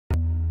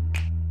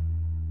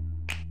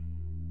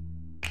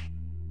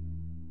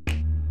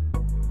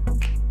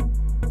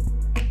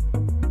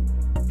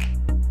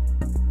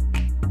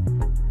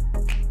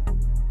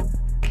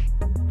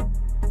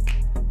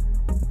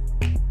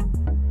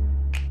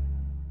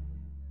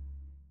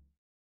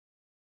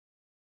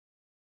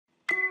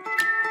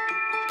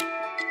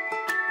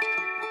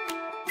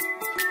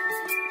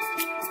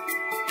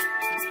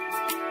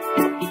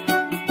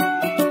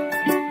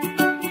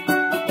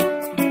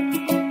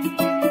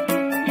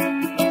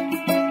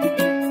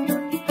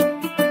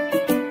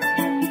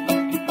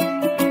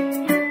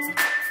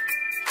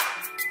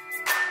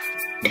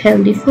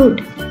healthy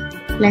food.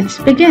 Let's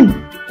begin.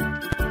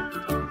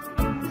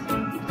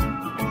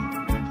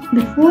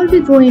 Before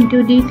we go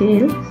into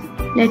detail,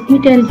 let me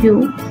tell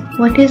you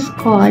what is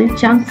called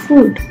junk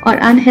food or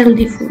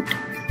unhealthy food.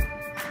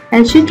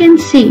 As you can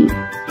see,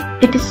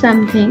 it is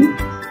something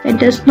that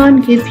does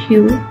not give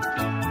you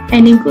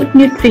any good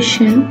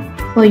nutrition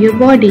for your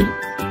body.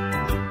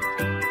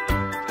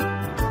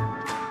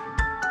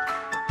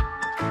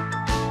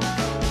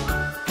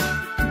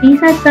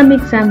 These are some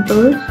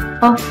examples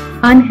of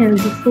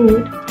unhealthy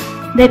food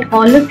that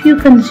all of you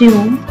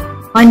consume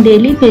on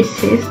daily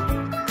basis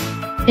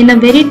in a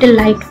very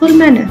delightful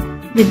manner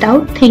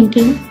without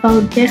thinking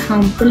about their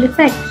harmful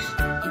effects.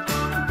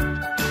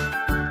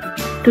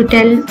 To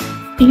tell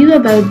you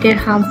about their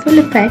harmful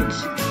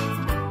effects,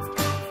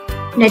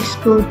 let's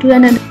go to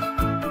another.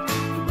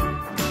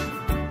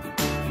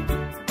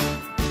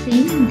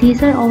 See,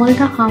 these are all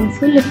the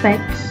harmful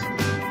effects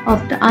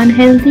of the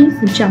unhealthy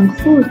junk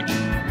food.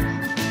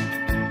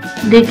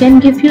 They can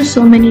give you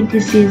so many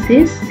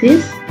diseases.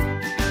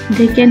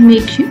 They can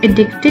make you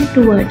addicted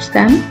towards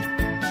them.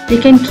 They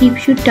can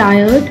keep you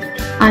tired,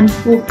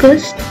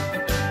 unfocused,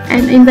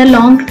 and in the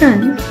long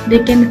run,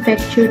 they can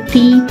affect your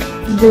teeth,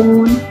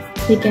 bone.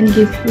 They can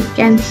give you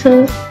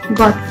cancer,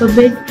 God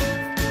forbid,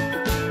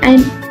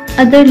 and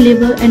other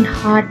liver and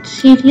heart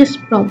serious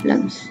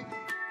problems.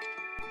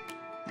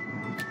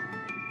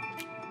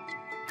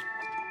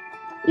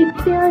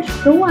 If they are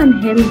so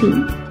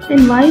unhealthy,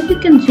 then why we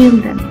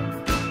consume them?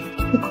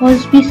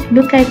 Because we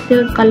look at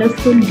their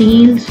colorful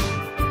deals,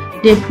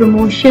 their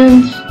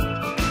promotions,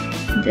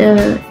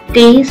 the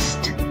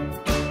taste,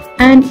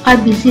 and our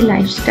busy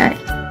lifestyle.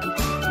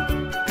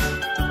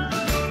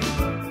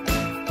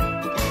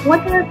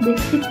 What are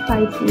basic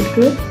 5 food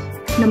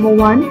groups? Number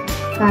 1,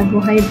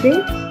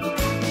 carbohydrates.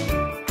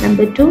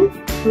 Number 2,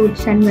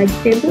 fruits and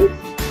vegetables.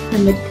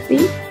 Number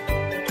 3,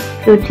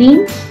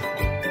 proteins.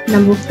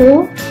 Number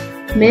 4,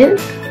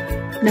 milk.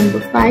 Number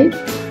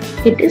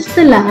 5, it is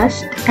the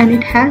last and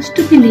it has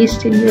to be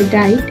least in your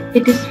diet.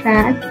 It is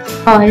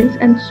fats, oils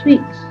and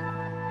sweets.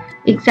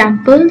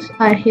 Examples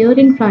are here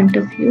in front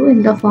of you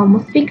in the form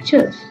of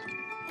pictures.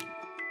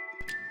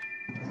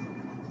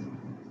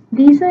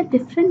 These are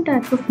different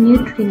types of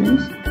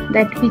nutrients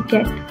that we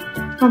get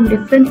from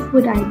different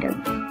food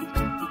items.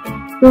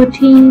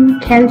 Protein,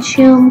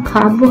 calcium,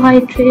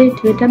 carbohydrate,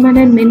 vitamin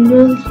and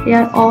minerals, they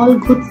are all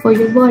good for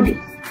your body.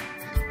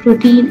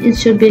 Protein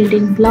is your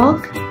building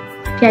block.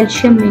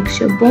 Calcium makes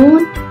your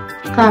bone.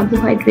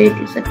 Carbohydrate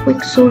is a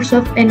quick source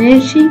of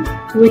energy.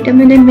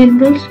 Vitamin and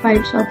minerals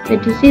fights off the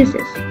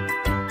diseases.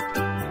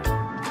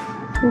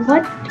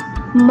 What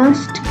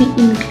must be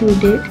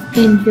included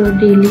in your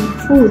daily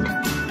food?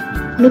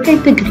 Look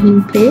at the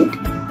green plate.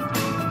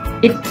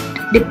 It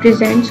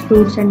represents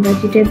fruits and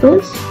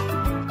vegetables,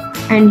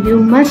 and you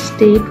must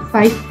take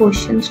 5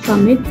 portions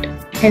from it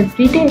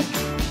every day.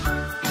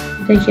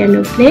 The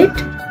yellow plate,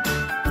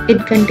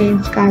 it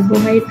contains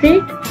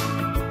carbohydrate,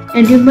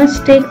 and you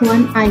must take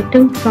 1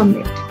 item from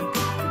it.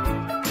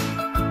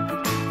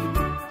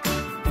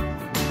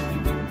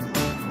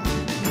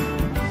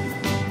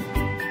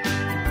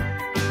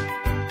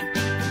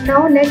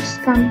 Now let's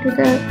come to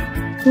the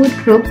food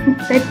group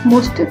that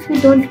most of you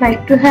don't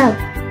like to have,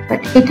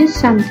 but it is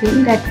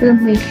something that will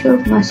make your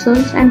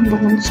muscles and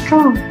bones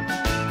strong.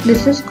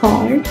 This is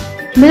called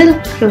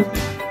milk group.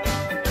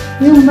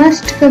 You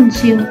must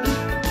consume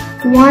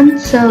 1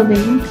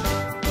 serving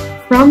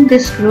from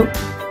this group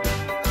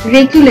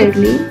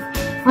regularly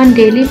on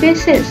daily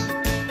basis.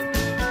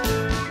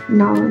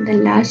 Now the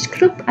last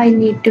group I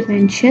need to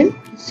mention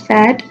is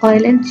fat,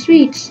 oil and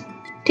sweets.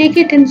 Take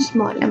it in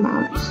small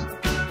amounts.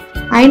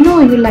 I know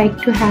you like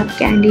to have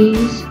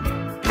candies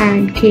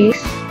and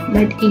cakes,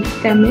 but eat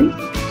them in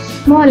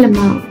small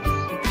amounts.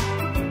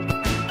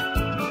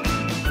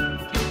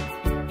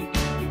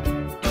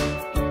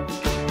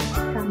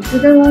 Come to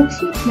the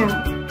worksheet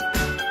now.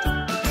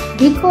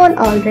 Recall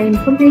all the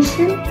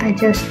information I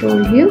just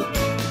told you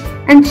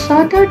and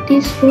sort out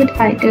these food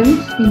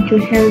items into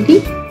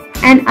healthy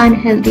and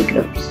unhealthy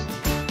groups.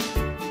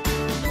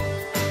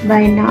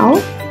 By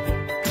now,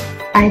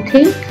 I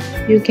think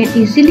you can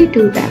easily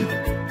do them.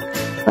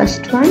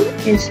 First one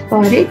is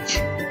porridge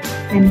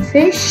and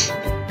fish,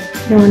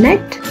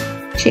 donut,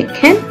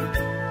 chicken,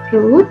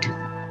 fruit,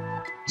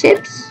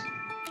 chips,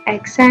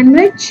 egg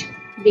sandwich,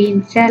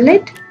 bean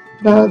salad,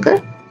 burger,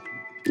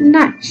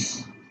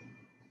 nuts,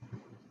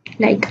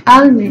 like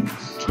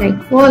almonds,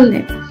 like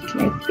walnuts,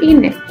 like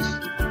peanuts.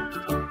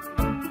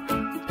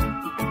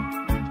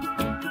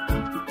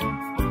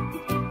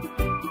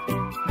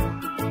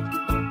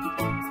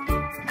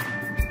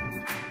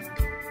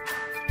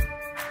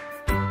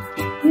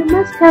 You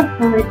must have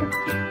heard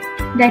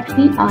that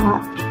we are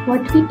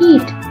what we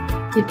eat.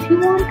 If you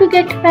want to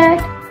get fat,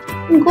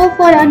 go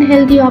for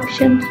unhealthy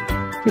options.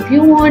 If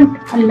you want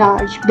a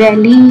large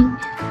belly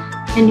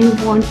and you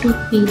want to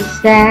feel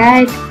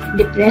sad,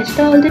 depressed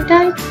all the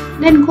time,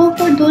 then go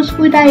for those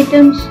food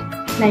items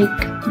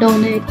like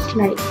donuts,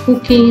 like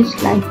cookies,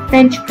 like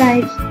french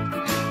fries.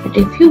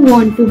 But if you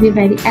want to be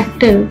very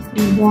active,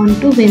 you want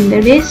to win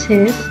the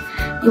races,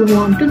 you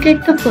want to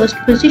get the first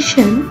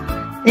position,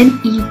 then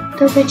eat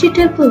the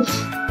vegetables,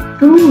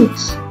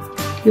 fruits.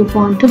 You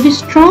want to be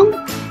strong,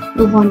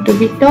 you want to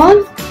be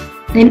tall,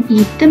 then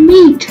eat the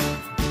meat.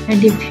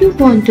 And if you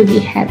want to be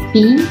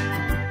happy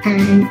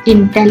and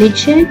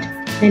intelligent,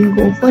 then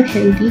go for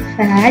healthy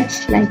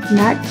fats like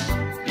nuts,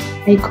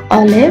 like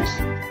olives.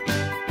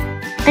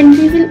 And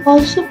they will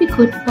also be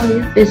good for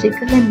your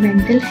physical and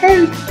mental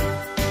health.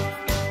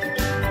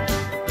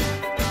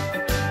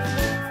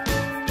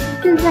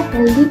 It is a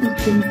healthy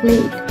eating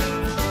plate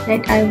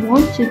that I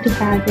want you to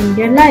have in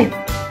your life.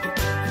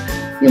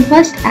 You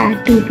must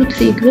add 2 to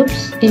 3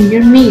 groups in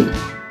your meal.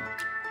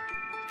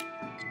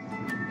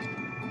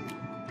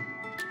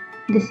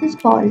 This is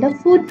called a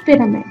food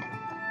pyramid.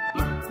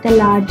 The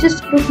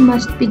largest group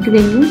must be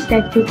grains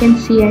that you can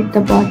see at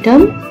the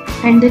bottom,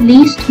 and the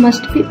least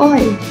must be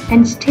oil.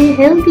 And stay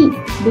healthy.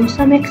 Do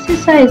some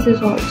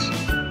exercises also.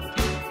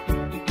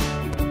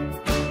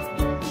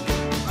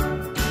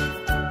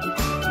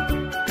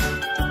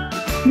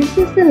 This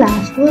is the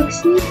last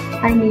worksheet.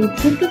 I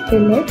need you to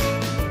fill it.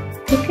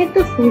 Look at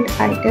the food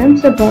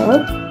items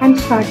above and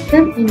sort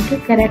them into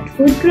correct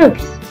food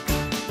groups.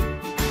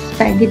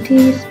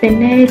 Spaghetti,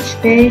 spinach,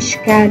 fish,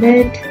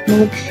 carrot,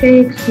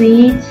 milkshake,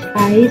 sweets,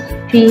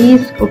 rice,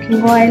 cheese,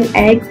 cooking oil,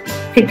 eggs,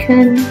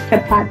 chicken,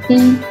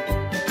 chapati,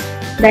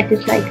 that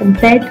is like a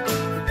bread,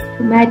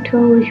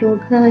 tomato,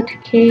 yogurt,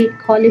 cake,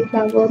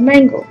 cauliflower,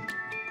 mango.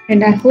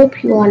 And I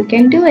hope you all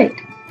can do it.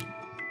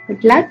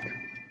 Good luck,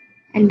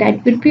 and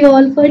that would be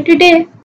all for today.